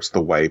starts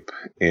the wipe,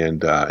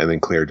 and then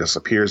Claire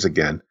disappears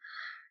again.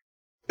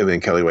 And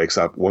then Kelly wakes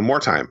up one more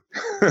time.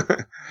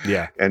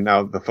 Yeah. And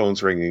now the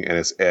phone's ringing, and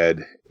it's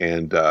Ed,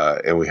 and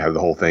we have the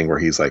whole thing where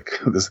he's like,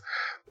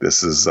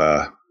 this is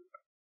I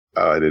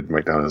didn't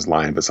write down his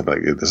line, but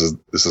something like, this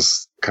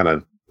is kind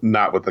of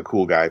not what the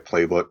cool guy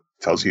playbook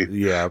tells you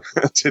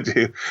to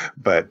do.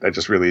 But I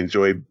just really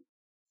enjoyed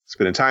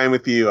spending time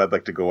with you. I'd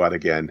like to go out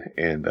again.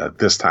 And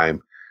this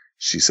time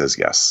she says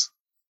yes.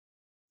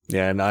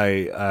 Yeah. And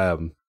I,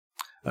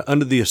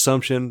 under the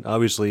assumption,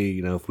 obviously,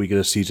 you know, if we get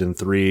a season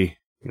 3,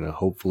 you know,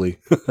 hopefully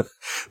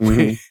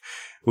maybe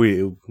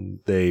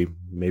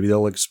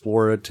they'll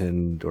explore it,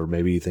 or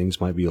maybe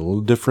things might be a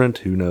little different.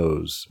 Who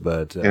knows?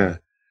 But,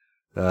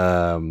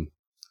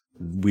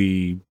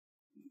 we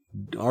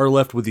are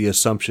left with the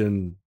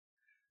assumption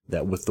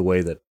that with the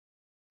way that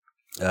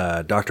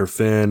Dr.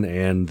 Finn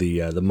and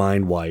the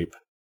mind wipe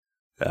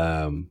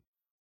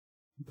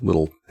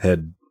little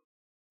head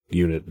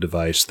unit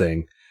device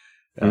thing,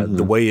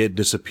 the way it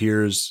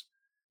disappears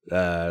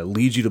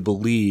leads you to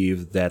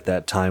believe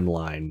that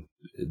timeline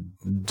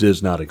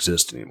does not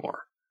exist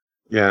anymore.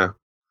 Yeah.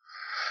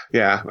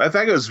 I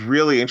think it was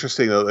really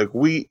interesting though. Like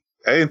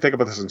I didn't think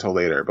about this until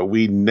later, but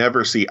we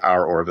never see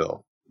our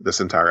Orville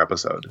this entire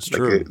episode. It's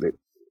true.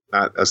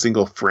 Not a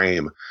single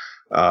frame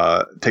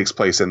takes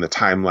place in the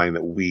timeline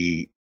that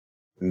we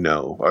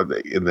know, or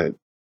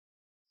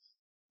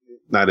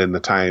not in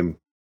that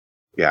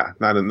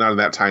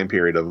time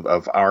period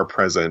of our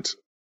present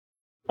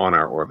on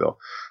our Orville.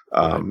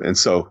 And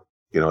so,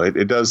 you know,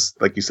 it does,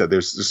 like you said,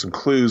 there's some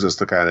clues as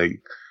to kind of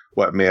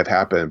what may have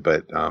happened,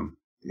 but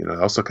you know,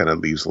 it also kind of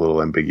leaves a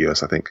little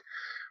ambiguous, I think,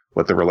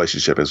 what the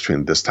relationship is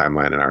between this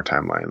timeline and our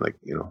timeline. Like,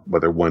 you know,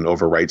 whether one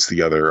overwrites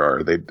the other, or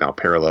are they now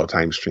parallel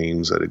time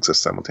streams that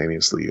exist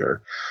simultaneously,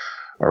 or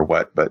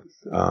what. But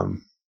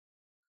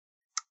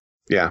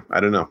yeah,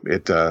 I don't know.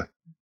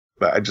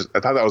 But I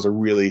thought that was a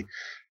really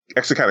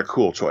actually kind of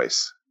cool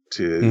choice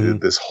to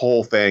this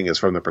whole thing is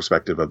from the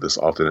perspective of this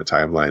alternate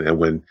timeline. And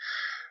when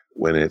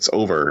it's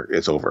over,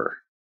 it's over.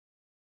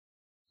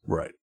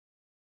 Right.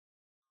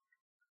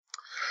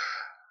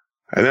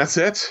 And that's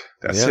it.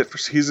 That's it for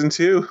season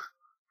 2.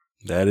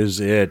 That is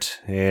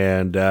it.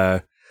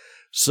 And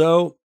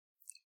so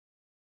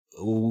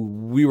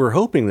we were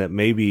hoping that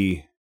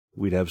maybe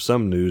we'd have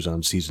some news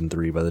on season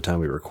 3 by the time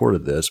we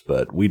recorded this,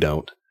 but we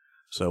don't.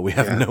 So we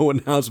have no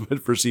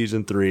announcement for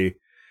season 3.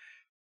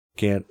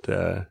 Can't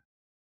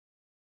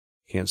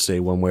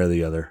say one way or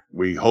the other.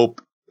 We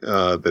hope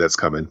that it's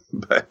coming,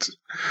 but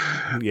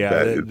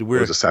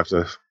we'll just have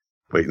to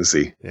wait and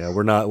see. Yeah,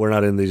 we're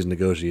not in these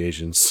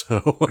negotiations,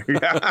 so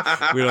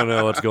we don't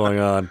know what's going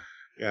on.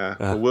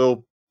 Yeah,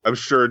 we'll, I'm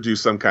sure, do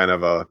some kind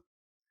of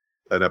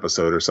an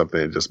episode or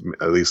something, and just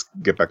at least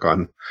get back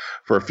on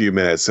for a few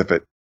minutes if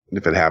it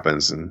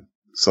happens, and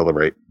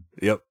celebrate.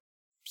 Yep.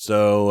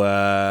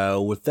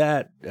 So with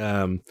that,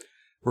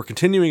 we're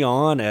continuing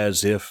on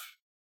as if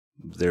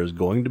there's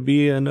going to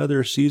be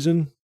another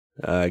season,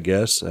 I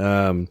guess,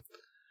 or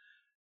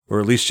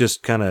at least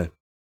just kind of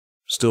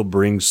still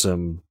bring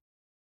some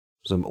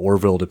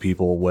Orville to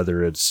people,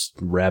 whether it's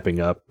wrapping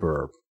up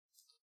or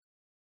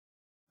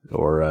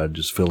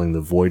just filling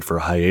the void for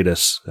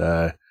hiatus.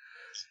 We're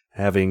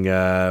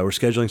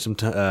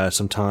scheduling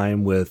some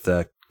time with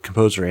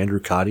composer Andrew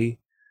Cotty,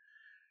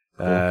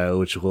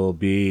 which will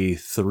be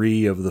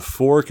 3 of the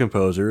 4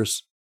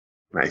 composers.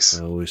 Nice.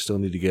 We still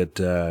need to get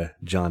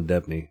John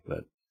Debney,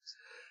 but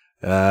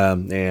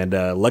and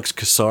Lex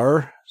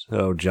Kassar,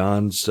 so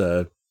John's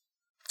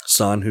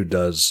son, who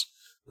does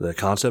the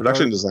concept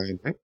production art. Design.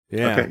 Right?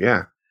 Yeah. Okay,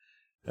 yeah.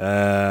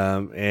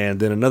 And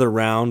then another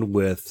round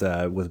with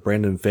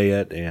Brandon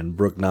Fayette and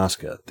Brooke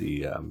Noska,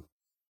 the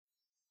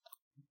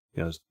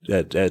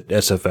at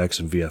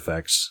SFX and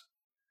VFX.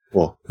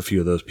 Cool. A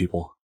few of those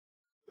people.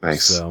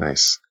 Nice,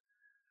 nice.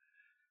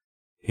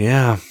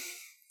 Yeah,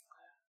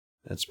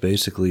 that's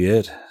basically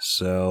it.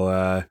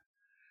 So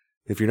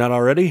if you're not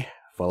already,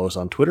 follow us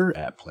on Twitter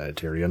at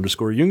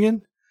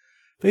planetary_union.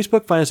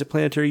 Facebook, find us at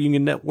Planetary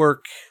Union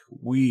Network.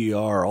 We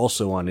are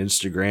also on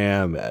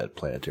Instagram at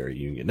Planetary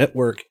Union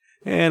Network,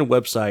 and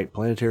website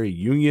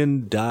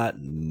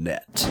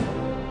planetaryunion.net.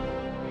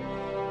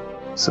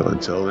 So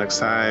until next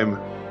time,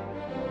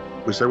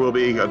 which there will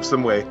be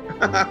some way.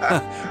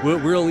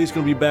 We're at least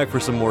going to be back for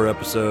some more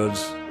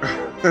episodes.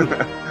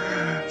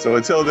 So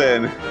until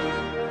then,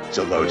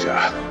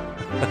 Jaloja.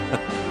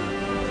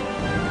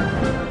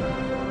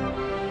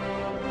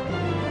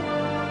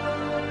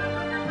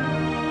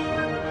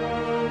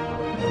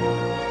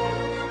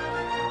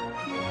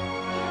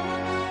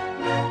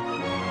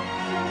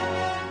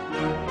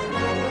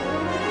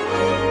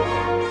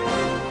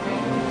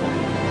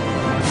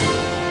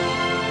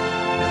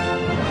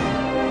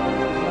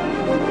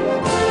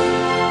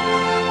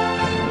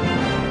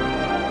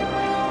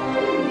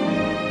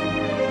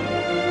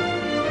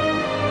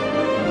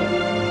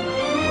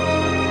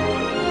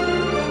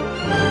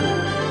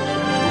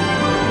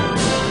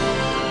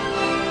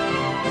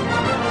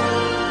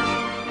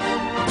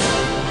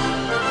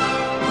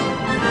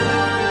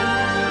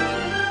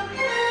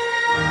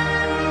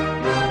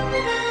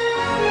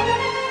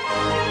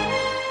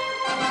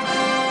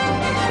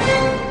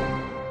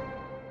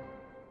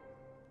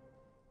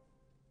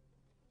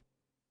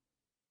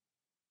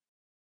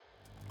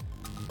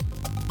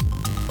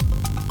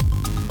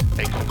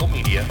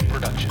 Media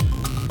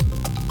production.